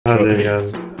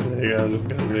Kadhaigal.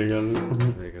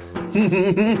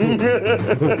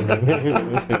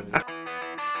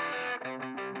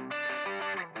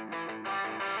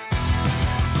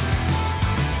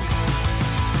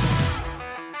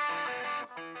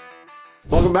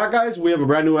 Welcome back, guys. We have a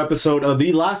brand new episode of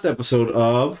the last episode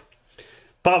of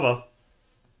Paava.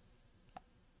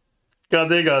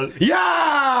 Kadhaigal.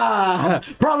 Yeah!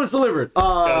 Promise delivered.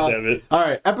 God damn it. All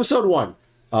right, episode 1.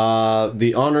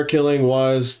 The honor killing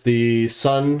was the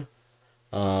son.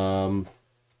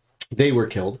 They were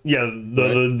killed. Yeah,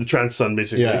 the trans son,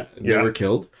 basically. Yeah, they were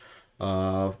killed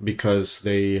because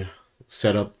they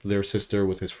set up their sister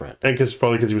with his friend. And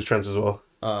probably because he was trans as well.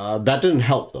 That didn't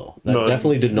help, though. That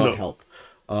definitely did not help.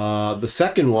 The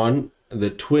second one, the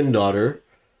twin daughter,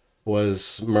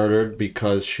 was murdered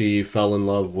because she fell in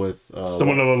love with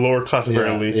someone of a lower class,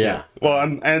 apparently. Yeah.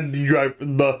 Well, and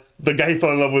the guy he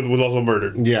fell in love with was also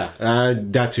murdered. Yeah,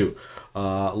 that too.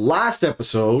 Last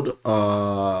episode,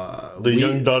 the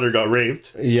young daughter got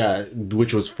raped. Yeah,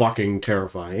 which was fucking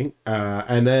terrifying.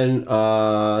 And then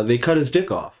they cut his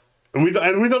dick off. And we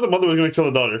thought the mother was going to kill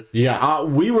the daughter. Yeah,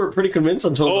 we were pretty convinced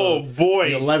until the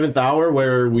 11th hour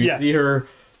where we see her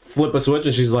flip a switch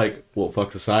and she's like, well,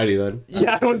 fuck society then.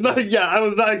 Yeah, I was not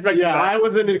expecting that. I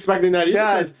wasn't expecting that either.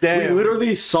 Yeah, damn. We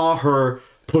literally saw her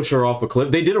push her off a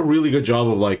cliff. They did a really good job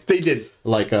of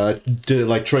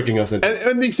tricking us into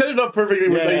and they set it up perfectly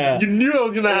with you knew it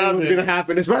was gonna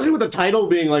happen. Especially with the title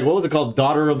being like, what was it called?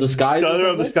 Daughter of the Sky? Daughter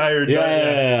of the Sky, or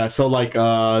yeah. So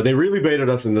they really baited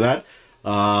us into that.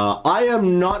 I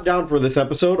am not down for this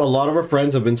episode. A lot of our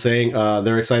friends have been saying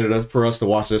they're excited for us to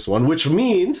watch this one, which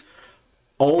means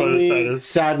only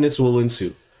sadness will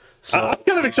ensue. So I'm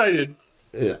kind of excited.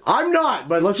 I'm not,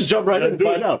 but let's just jump right in and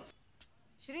find out.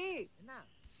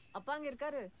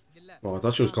 Oh, I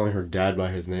thought she was calling her dad by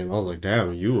his name. I was like,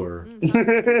 damn, you are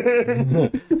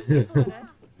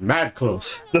mad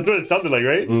close. That's what it sounded like,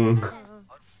 right?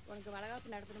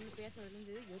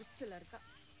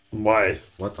 Why?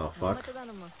 What the fuck?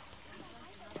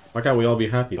 Why can't we all be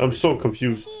happy? I'm so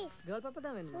confused.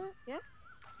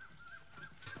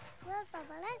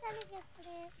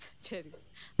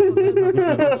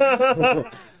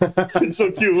 It's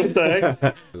so cute. What the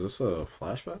heck? Is this a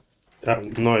flashback? I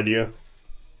have no idea.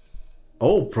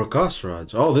 Oh, Prakash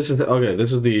Raj. Oh, this is okay.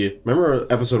 This is the. Remember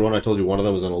episode 1? I told you one of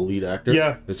them was an elite actor.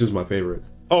 Yeah. This is my favorite.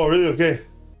 Oh, really? Okay.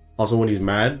 Also, when he's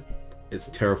mad, it's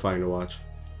terrifying to watch.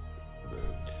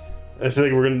 I feel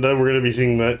like we're gonna be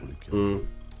seeing that.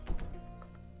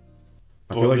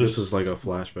 I feel like this is like a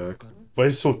flashback. Why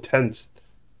is it so tense?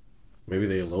 Maybe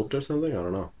they eloped or something. I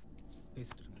don't know.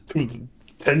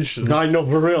 Tension. I know,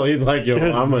 for real. He's like, yo,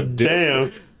 I'm a dick.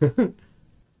 Damn.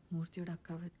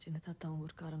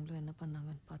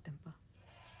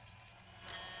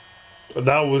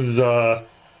 That was yeah,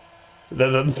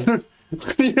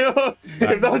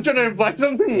 if that was trying to imply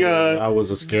something, that was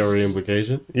a scary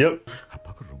implication. Yep.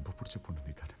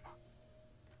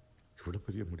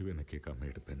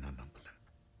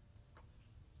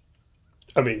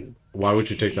 I mean, why would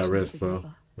you take that risk, though?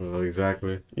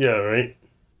 Exactly. Yeah, right.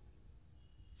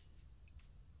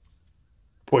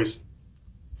 Poison.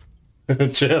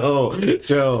 chill.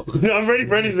 I'm ready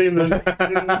for anything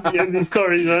in these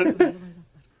stories, man.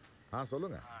 Oh, so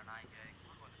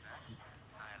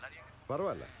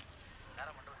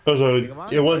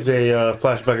it was a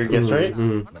flashback, I guess, right?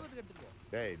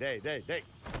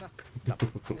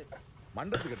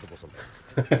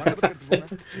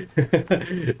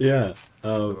 Yeah,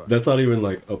 that's not even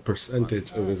like a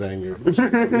percentage of his anger.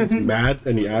 He's mad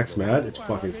and he acts mad. It's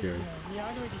fucking scary.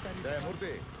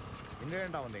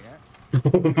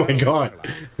 Oh my god.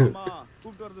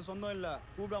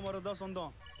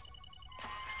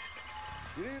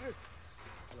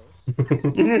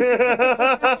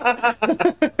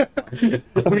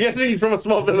 I'm guessing he's from a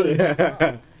small village.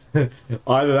 Yeah.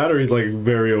 Either that or he's like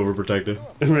very overprotective.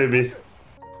 Maybe.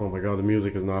 Oh my god, the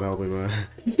music is not helping, man.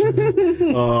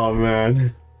 Oh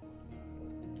man.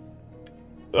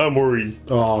 I'm worried.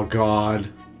 Oh god.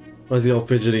 Why is he all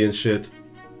fidgety and shit?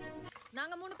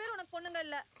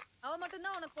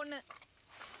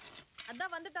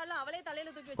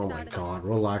 Oh my god,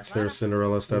 relax there,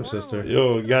 Cinderella stepsister.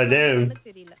 Yo, goddamn. What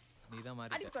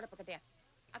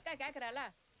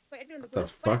the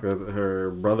fuck?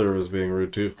 Her brother was being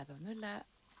rude too.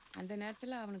 அந்த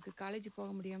நேரத்துல அவனுக்கு college போக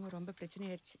முடியாம ரொம்ப பிரச்சனை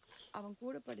ஆயிருச்சு. அவன்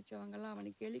கூட படிச்சவங்க எல்லாம்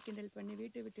அவனை கேலி கிண்டல் பண்ணி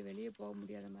வீட்டை விட்டு வெளியே போக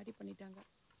முடியாத மாதிரி பண்ணிட்டாங்க.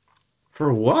 For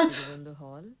what? இது வந்து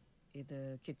ஹால், இது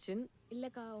கிச்சன்.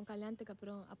 இல்லக்கா அவன் கல்யாணத்துக்கு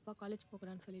அப்புறம் அப்பா காலேஜ்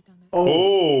போகறான்னு சொல்லிட்டாங்க.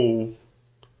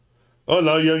 Oh,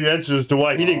 now you have your answers to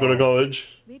why he didn't go to college.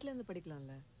 வீட்ல இருந்து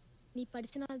படிக்கலாம்ல. நீ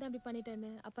படிச்சனால தான் இப்படி பண்ணிட்டேன்னு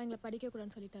அப்பா எங்களை படிக்க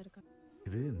கூடாதுன்னு சொல்லிட்டா இருக்கா.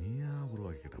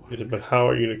 Yeah, but how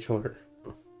are you gonna kill her?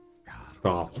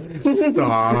 Stop.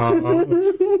 Stop.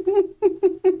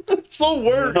 So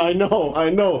weird. I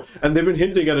know. And they've been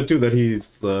hinting at it too, that he's,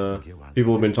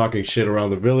 people have been talking shit around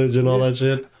the village and all that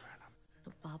shit.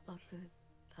 பாப்பாக்கு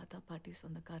தாத்தா பாட்டி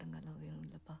சொந்தக்காரங்கெல்லாம் வேணும்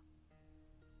இல்லப்பா.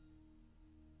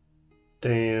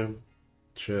 Damn.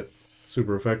 Shit.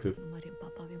 Super effective. Mariam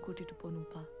பாப்பாவையும் கூட்டிட்டு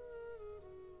போகணும்ப்பா.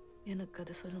 எனக்கு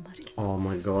அதை சொல்ல மாதிரி. Oh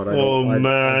my god.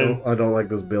 I don't like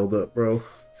this build up, bro.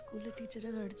 ஸ்கூல்ல டீச்சரை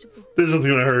அடிச்சு போ. This one's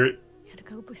gonna hurt.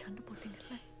 எனக்காக போய் சண்டை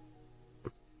போட்டீங்கல்ல.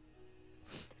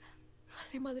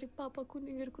 அதே மாதிரி பாப்பாக்கும்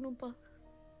நீங்க இருக்கணும்ப்பா.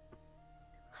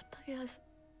 அதான் ஆசை.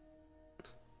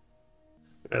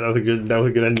 That was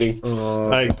a good ending.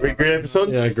 Alright, great episode.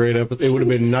 Yeah, great episode. It would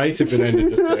have been nice if it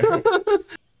ended just there.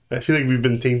 I feel like we've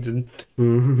been tainted.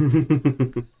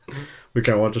 We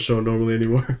can't watch the show normally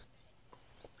anymore.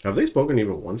 Have they spoken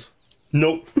even once?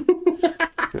 Nope.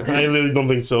 I really don't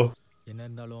think so. என்ன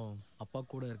இருந்தாலும் அப்பா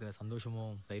கூட இருக்கிற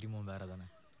சந்தோஷமும் தைரியமும் வேற தானே.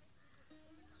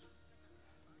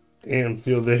 Damn,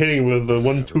 they're hitting with the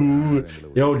 1, 2.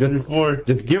 Yo,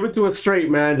 just give it to us straight,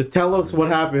 man. Just tell us what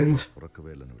happened.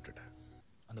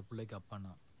 அந்த பிள்ளைக்கு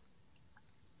அப்பானா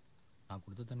நான்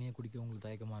கொடுத்த தண்ணியை குடிக்க உங்களுக்கு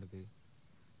தயக்கமா இருக்கு.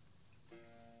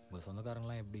 உங்க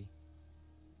சொந்தக்காரங்களாம் எப்படி?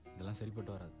 இதெல்லாம்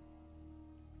சரிப்பட்டு வராது.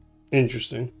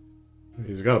 Interesting.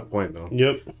 He's got a point though.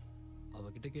 Yep.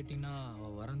 அவகிட்ட கேட்டீங்கன்னா அவ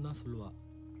வரன்னு தான் சொல்லுவா.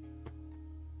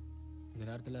 இந்த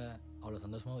நேரத்துல அவளை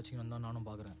சந்தோஷமா வச்சுக்கணும் தான் நானும்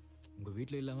பாக்குறேன். உங்க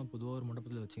வீட்டுல இல்லாம பொதுவா ஒரு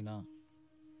மண்டபத்துல வச்சீங்கன்னா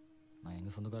நான்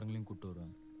எங்க சொந்தக்காரங்களையும் கூப்பிட்டு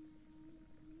வருவேன்.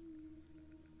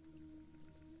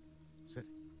 சரி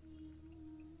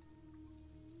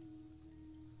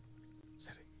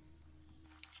சரி.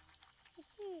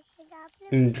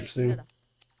 Interesting.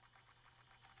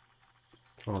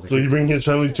 Oh, So you bring his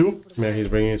family too? Yeah, he's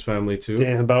bringing his family too.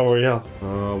 Damn, Battle Royale.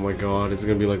 Oh my god, this is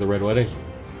gonna be like the Red Wedding.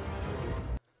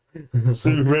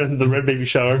 The red baby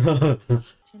shower.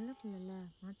 சின்ன பிள்ளைல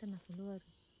மாட்டேன் நான் சொல்லுவாரு.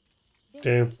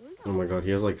 Damn. Oh my god,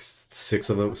 he has like six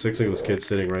of his kids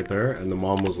sitting right there, and the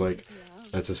mom was like,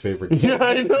 "That's his favorite kid." Yeah,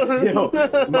 I know. Yo,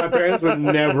 my parents would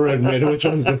never admit which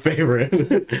one's the favorite.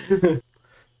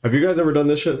 Have you guys ever done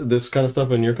this kind of stuff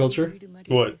in your culture?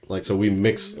 What? Like, so we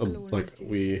mix,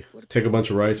 we take a bunch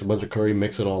of rice, a bunch of curry,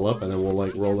 mix it all up, and then we'll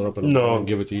like roll it up in a bowl and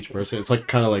give it to each person. It's like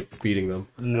kind of like feeding them.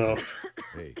 No.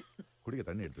 Hey, குடிக்க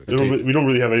தண்ணி எடுத்து We don't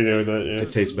really have anything like that. Yeah.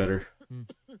 It tastes better.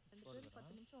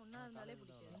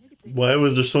 Why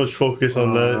was there so much focus on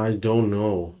that? I don't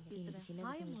know.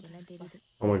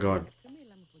 Oh my god.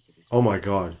 Oh my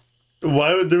god. Why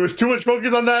there was too much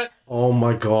focus on that? Oh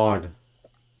my god.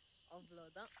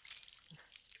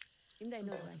 இந்த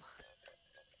இன்னொரு வாய்.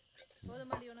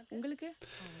 போதுமாடி உனக்கு? உங்களுக்கு?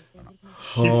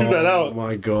 He threw that Oh out.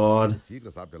 my god.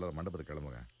 சீக்கிரம் சாப்பிட்டு எல்லாரும் மண்டபத்துக்கு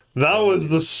கிளம்புங்க. That was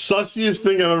the sussiest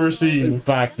thing I've ever In seen.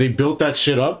 fact, they built that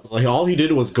shit up. Like, all he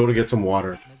did was go to get some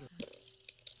water.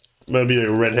 Might be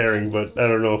like a red herring, but I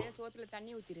don't know. சோத்துல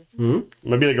தண்ணி ஊத்திரு.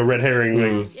 Might be like a red herring.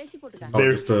 Like AC போட்டுக்க.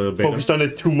 they're just a beta. focused on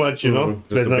it too much, you know?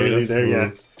 Just That's the not really betas. there. Yeah.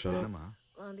 Shut up. என்னம்மா?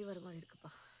 வாந்தி வர மாதிரி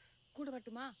இருக்குப்பா. கூட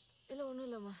வரட்டுமா? இல்லை ஒன்றும்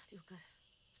இல்லைம்மா உட்கார்.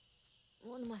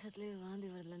 3 மாசத்துலேயே வாந்தி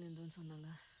வரலன்னு இருந்தோன்னு சொன்னாங்க.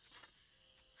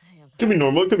 Could be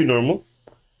normal. Could be normal.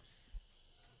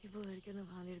 இப்போ வரைக்கும் நான்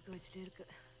வாந்தி எடுக்க வச்சுட்டே இருக்கு.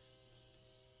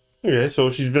 Okay, so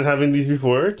she's been having these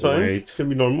before. It's fine. Wait. Could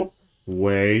be normal.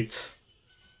 Wait.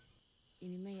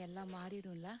 இனிமே எல்லாம்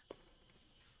மாறிடும்ல?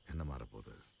 என்ன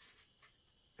மாறப்போகுது?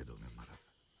 எதுவுமே மாறாது.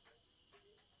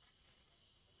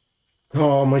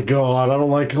 Oh my god, I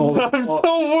don't like all I'm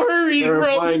so worried, they're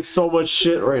bro. buying so much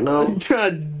shit right now.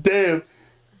 God damn.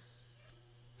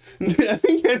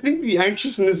 I think the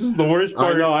anxiousness is the worst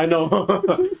part. I know.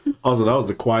 Also, that was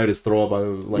the quietest throw up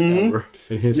I've like ever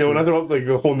in history. Yeah, when I throw up, like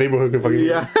the whole neighborhood can fucking.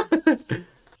 Yeah.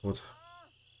 What's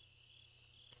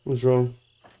wrong?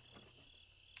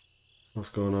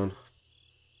 What's going on?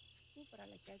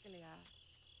 சூப்பரால கேட்கலையா?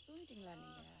 தூங்கிட்டீங்களா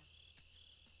நீங்க?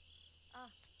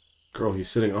 Girl, he's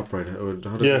sitting upright. How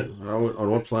does Yeah. on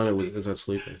what planet is that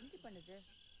sleeping? இது பண்ணுது.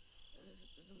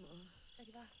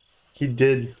 சரி வா. He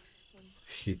did.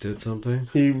 He did something?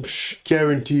 He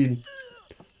guaranteed.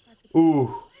 Ooh.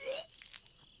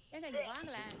 ஏங்க இங்க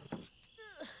வாங்களேன்.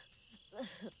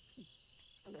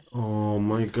 Oh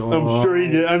my god. I'm sure he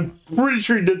did. I'm pretty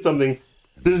sure he did something.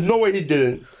 There's no way he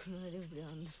didn't.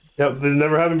 Yep, this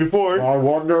never happened before. I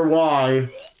wonder why.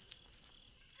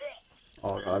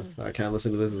 Oh god, I can't listen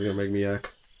to this. It's gonna make me yak.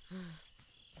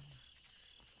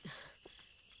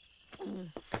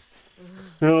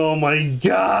 Oh my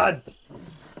god.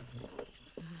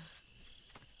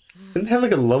 Didn't they have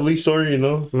like a lovely story, you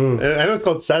know? I know it's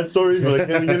called sad stories, but like,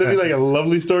 it's gonna be like a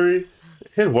lovely story.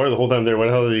 He had water the whole time there. Why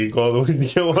the hell did he go all the way to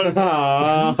get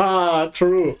water?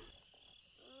 True.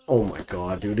 Oh my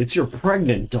god, dude. It's your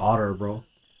pregnant daughter, bro.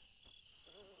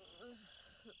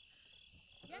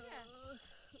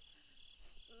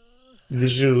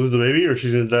 Is she gonna lose the baby or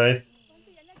she's gonna die?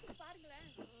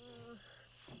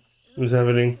 What's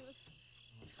happening?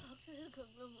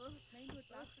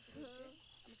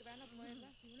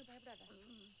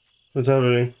 What's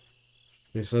happening?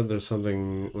 He said there's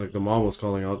something, like the mom was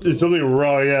calling out to There's something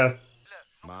wrong, yeah.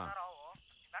 மா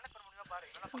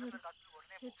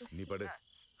நீ படு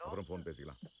அப்புறம் phone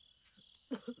பேசிக்கலாம்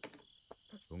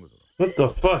தூங்க சொல்லு. What the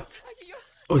fuck?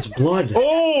 Oh, it's blood.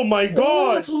 Oh my Oh,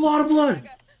 god! that's a lot of blood.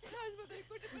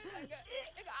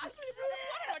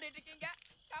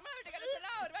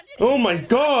 Oh my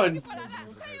god!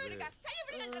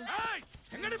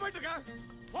 எங்கடி போயிட்டு இருக்க?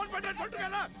 ஃபோன் பண்ணேன்னு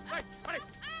சொல்லிட்டேல. டேய் படி.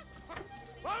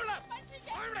 போகல.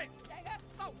 போகல.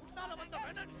 உன்னால வந்த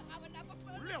வேணாம்.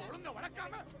 உள்ளே ஒழுங்க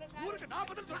வளக்காம ஊருக்கு நான்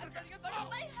பதில் சொல்லிருக்கேன்.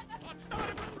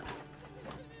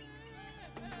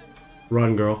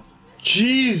 Run, girl.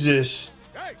 Jesus!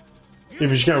 Yeah,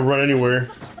 but she can't run anywhere.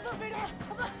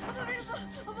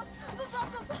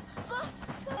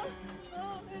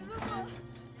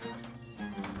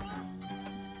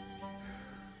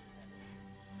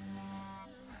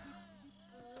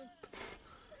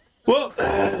 Well,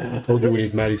 I told you when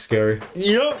he's mad, he's scary.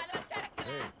 yep.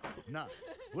 என்ன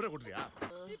ஊரை குடுறியா?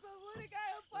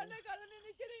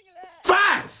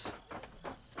 Facts!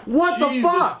 What the Jesus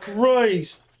fuck?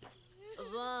 Christ!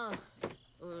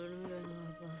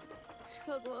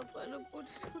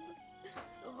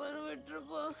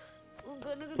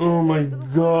 Oh my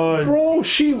god. Bro,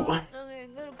 she...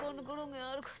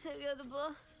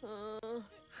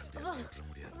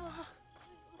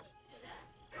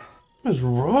 What's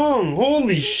wrong?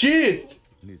 Holy shit!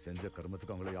 நீ செஞ்ச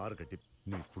கர்மத்துக்கு அவங்கள யாரு கட்டி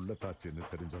நீ புள்ள தாச்சின்னு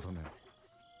தெரிஞ்ச உடனே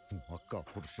உன் அக்கா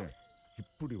புருஷன்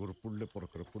இப்படி ஒரு புள்ள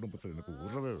பிறக்கிற குடும்பத்துல எனக்கு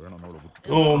உறவே வேணும் அவளை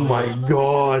விட்டு Oh my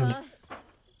god.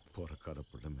 பிறக்காத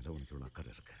புள்ள மேல உனக்கு இவ்வளவு அக்கறை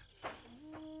இருக்கு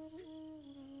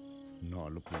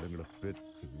 4 பிள்ளைங்களை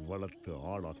பெற்று வளர்த்து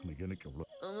ஆளாக்குன எனக்கு எவ்வளவு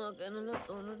அம்மாக்கு என்னெல்லாம்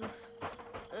தோணுது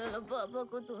அதெல்லாம்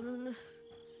பாப்பாக்கும் தோணுது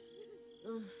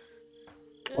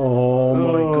Oh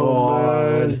my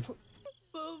god.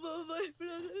 பாப்பா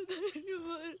பயப்படாத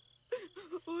தைரியமாரு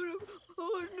ஒரு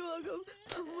ஒன்றுவாக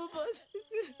அம்மா பார்த்து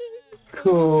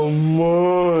Come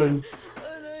on.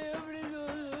 ஆனா எப்படி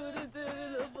சொல்லுவது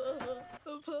தெரியல பாப்பா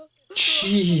அப்பா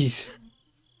Jeez.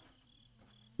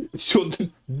 So,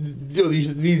 yo,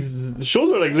 these shows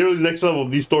are like literally next level.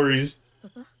 These stories.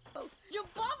 என்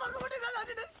பாப்பா கூட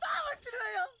நான்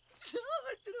சாவச்சிடுவேயா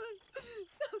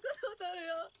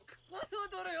சாவச்சிடுவேயா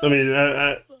I mean,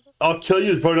 I'll kill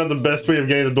you is probably not the best way of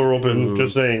getting the door open.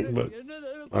 Just saying, but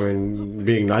I mean,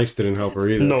 being nice didn't help her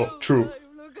either. no, true.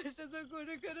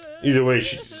 Either way,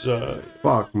 she's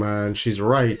Fuck, man. She's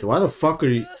right. Why the fuck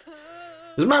are you...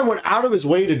 This man went out of his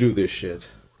way to do this shit.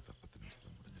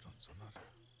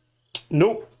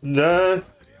 nope. Nah.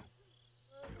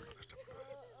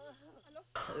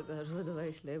 அதுக்கு 60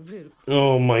 வயசுல எப்படி இருக்கும்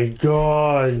Oh my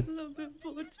god.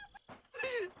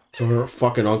 So her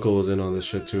fucking uncle was in on this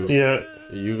shit too. Yeah.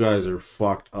 You guys are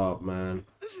fucked up, man.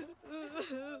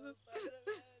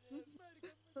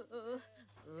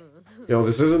 Yo,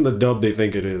 this isn't the dub they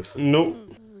think it is. Nope.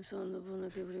 சொந்த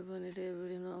பொண்ணுக்கு இப்படி பண்ணிட்டு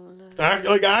எப்படி நாமல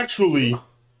Like actually,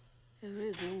 எப்படி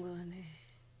தூங்குவானே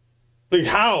like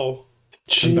how?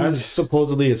 And that's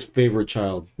supposedly his favorite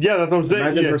child. Yeah, that's what I'm saying.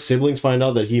 Imagine Yeah. her siblings find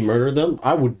out that he murdered them.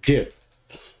 I would dip.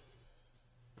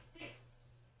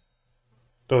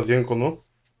 That was the uncle, no?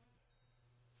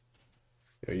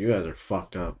 Yo, you guys are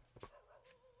fucked up.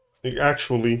 Like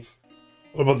actually,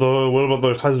 what about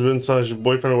the husband slash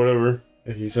boyfriend or whatever?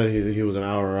 He said he was an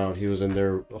hour out. He was in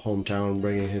their hometown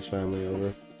bringing his family over.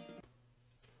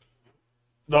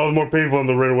 That was more painful than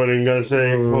the red wedding. Gotta say,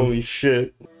 holy shit.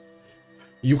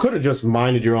 You could have just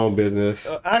minded your own business.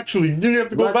 Actually, you didn't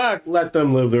have to go back. Let them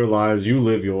live their lives. You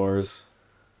live yours.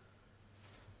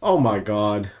 Oh my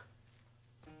god.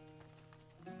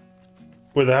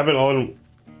 Wait, that happened all in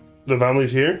the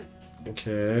families here?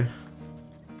 Okay.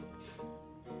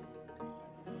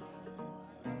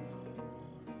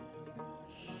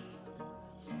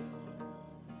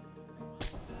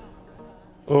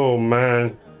 Oh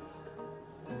man.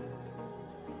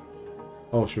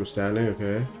 Oh, she was standing.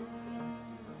 Okay.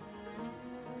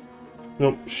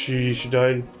 Nope, she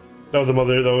died. That was the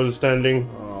mother that was standing.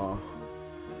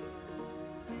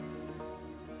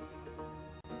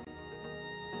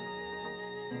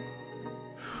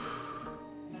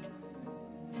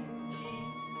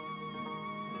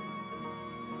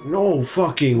 No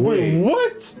fucking way. Wait,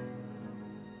 what?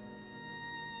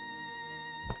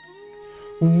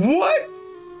 What?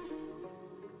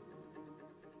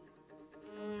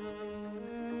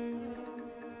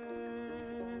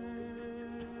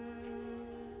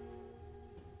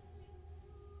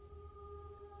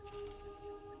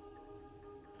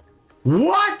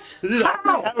 What?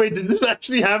 How? Wait, did this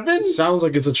actually happen? Sounds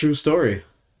like it's a true story.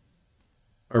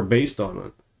 Or based on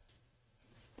it.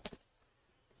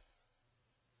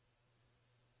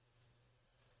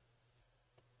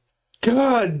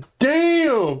 God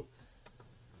damn!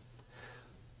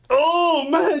 Oh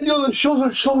man, yo, the shows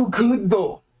are so good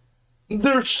though.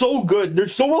 They're so good. They're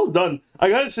so well done. I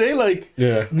gotta say, like,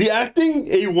 Yeah. the acting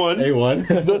A1,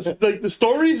 A1. the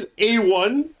stories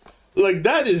A1, like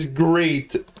that is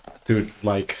great. Dude,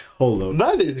 like, hold up.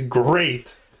 That is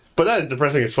great. But that is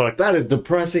depressing as fuck. That is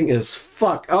depressing as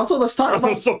fuck. Also, let's talk I'm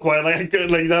about so quiet. Like I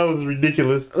couldn't, like that was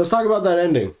ridiculous. let's talk about that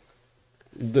ending.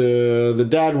 The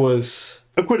dad was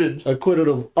Acquitted. acquitted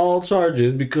of all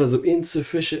charges because of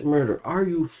insufficient murder. Are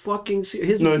you fucking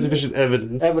serious? No insufficient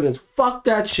evidence. Evidence. Fuck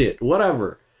that shit.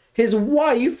 Whatever. His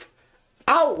wife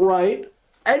outright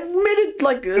admitted,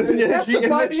 like,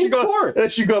 testified in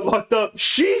court. She got locked up.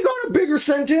 She got a bigger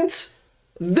sentence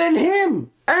than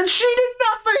him, and she did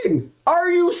nothing. Are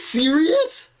you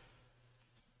serious?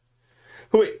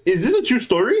 Wait, is this a true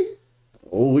story?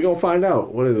 Oh, we gonna find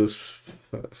out. What is this?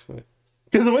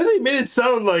 Because the way they made it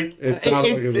sound like It sounds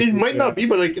like it might not be,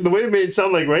 but like the way they made it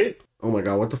sound like, right? Oh my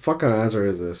god, what the fuck kind of answer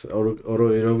is this? Oor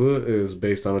Iravu is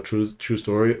based on a true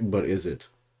story, but is it?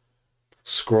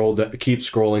 Keep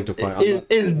scrolling to find.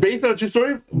 It's based on a true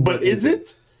story, but is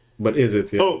it? But is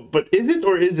it? Yeah. Oh, but is it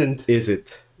or isn't? Is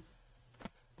it?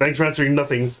 Thanks for answering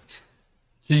nothing.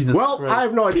 Jesus. Well, Christ. I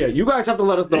have no idea. You guys have to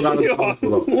let us know down in the comments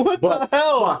below. What the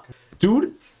hell? Fuck.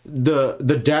 Dude, the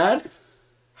dad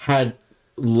had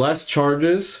less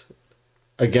charges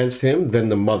against him than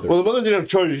the mother. Well, the mother didn't have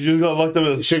charges. She just got locked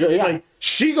up.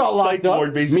 She got locked up.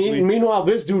 Ward, basically. Meanwhile,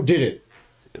 this dude didn't.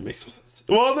 It makes no sense.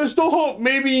 Well, there's still hope.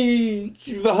 Maybe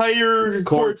the higher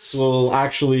Courts courts. will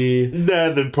actually. Nah,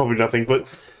 there's probably nothing, but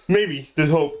maybe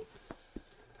there's hope.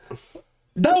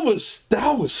 That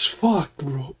was fucked,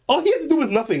 bro. All he had to do was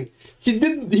nothing. He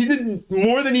did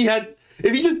more than he had.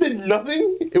 If he just did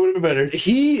nothing, it would have been better.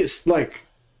 He's like,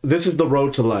 this is the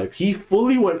road to life. He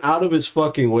fully went out of his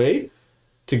fucking way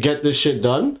to get this shit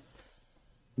done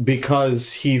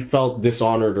because he felt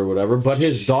dishonored or whatever. But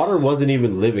his daughter wasn't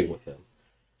even living with him.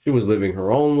 She was living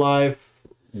her own life,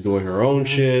 doing her own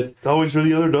shit. It's always for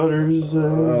the other daughters.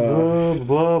 Blah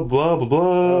blah blah blah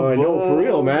blah. I know, for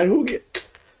real, man. Who get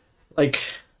like?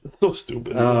 So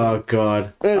stupid. Oh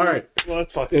god. All right, Well,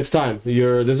 that's fucked. it's time.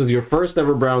 This was your first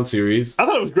ever Brown series. I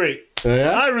thought it was great.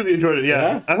 Yeah. I really enjoyed it. Yeah.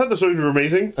 Yeah? I thought the stories were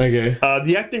amazing. Okay.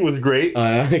 The acting was great.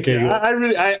 Okay.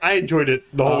 I enjoyed it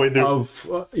the whole way through.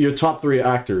 Of your top 3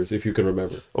 actors, if you can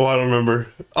remember. Oh, I don't remember.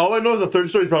 All I know is the third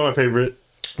story is probably my favorite.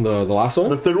 The last one.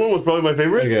 The third one was probably my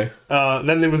favorite. Okay.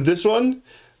 Then it was this one,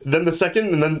 then the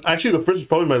second, and then actually the first was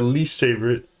probably my least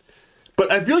favorite.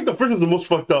 But I feel like the first was the most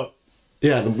fucked up.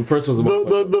 Yeah, the first was the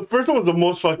most. The first one was the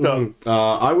most fucked up.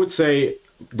 I would say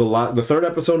the third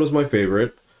episode was my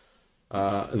favorite.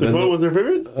 Which one was your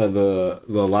favorite? The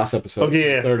last episode. Okay,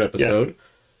 yeah. The third episode.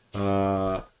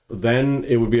 Then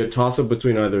it would be a toss up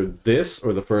between either this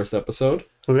or the first episode.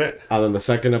 Okay. And then the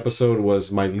second episode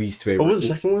was my least favorite. What was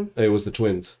the second one? It was the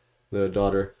twins, the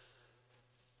daughter.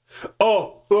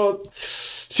 Oh, well,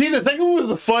 see, the second one was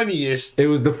the funniest. It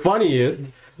was the funniest,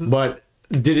 but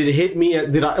did it hit me?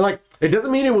 Did I like? It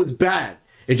doesn't mean it was bad.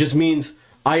 It just means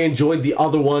I enjoyed the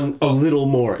other one a little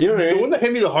more. You know what I mean? The one that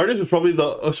hit me the hardest was probably the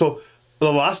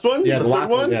last one. Yeah, the the third last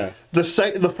one, yeah.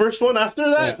 The first one after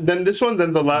that, Yeah. then this one,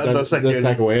 then the second. The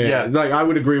second way, yeah. Yeah. Like I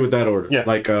would agree with that order. Yeah.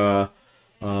 Like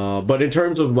but in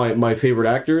terms of my favorite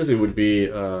actors, it would be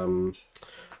the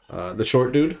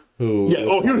short dude who. Yeah.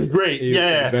 Oh, he was great. he was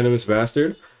Yeah. Venomous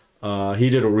Bastard. He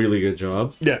did a really good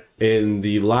job. Yeah. In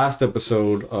the last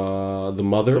episode, the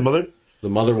mother. The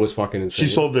mother was fucking insane.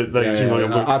 She sold it. Like, Yeah, she yeah,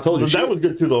 fucking- I told you. The dad was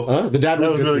good too, though. Huh? The dad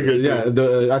was, really good. Yeah,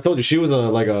 too. I told you she was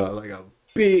like a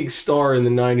big star in the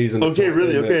 90s and Okay,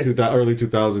 really? Okay. early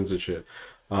 2000s and shit.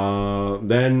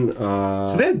 Then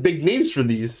So they had big names for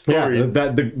these yeah, stories.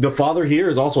 the father here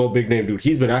is also a big name dude.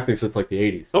 He's been acting since like the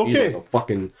 80s. He's Okay. like a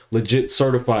fucking legit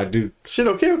certified dude. Shit.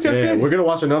 Okay. Yeah, we're gonna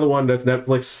watch another one that's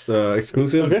Netflix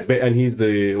exclusive. Okay. And he's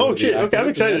the Oh, shit, the okay, I'm actor.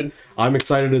 excited. I'm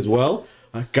excited as well.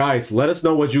 Guys, let us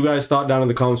know what you guys thought down in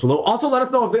the comments below. Also, let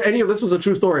us know if any of this was a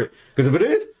true story. Because if it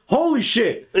is, holy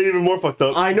shit. They're even more fucked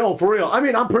up. I know, for real. I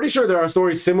mean, I'm pretty sure there are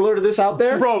stories similar to this out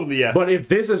there. Probably, yeah. But if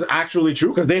this is actually true,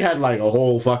 because they had like a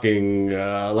whole fucking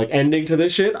like ending to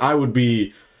this shit, I would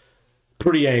be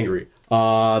pretty angry.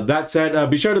 That said,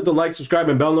 be sure to like, subscribe,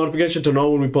 and bell notification to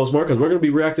know when we post more, because we're going to be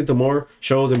reacting to more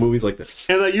shows and movies like this.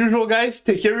 And like usual, guys,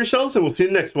 take care of yourselves, and we'll see you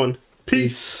in the next one.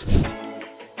 Peace.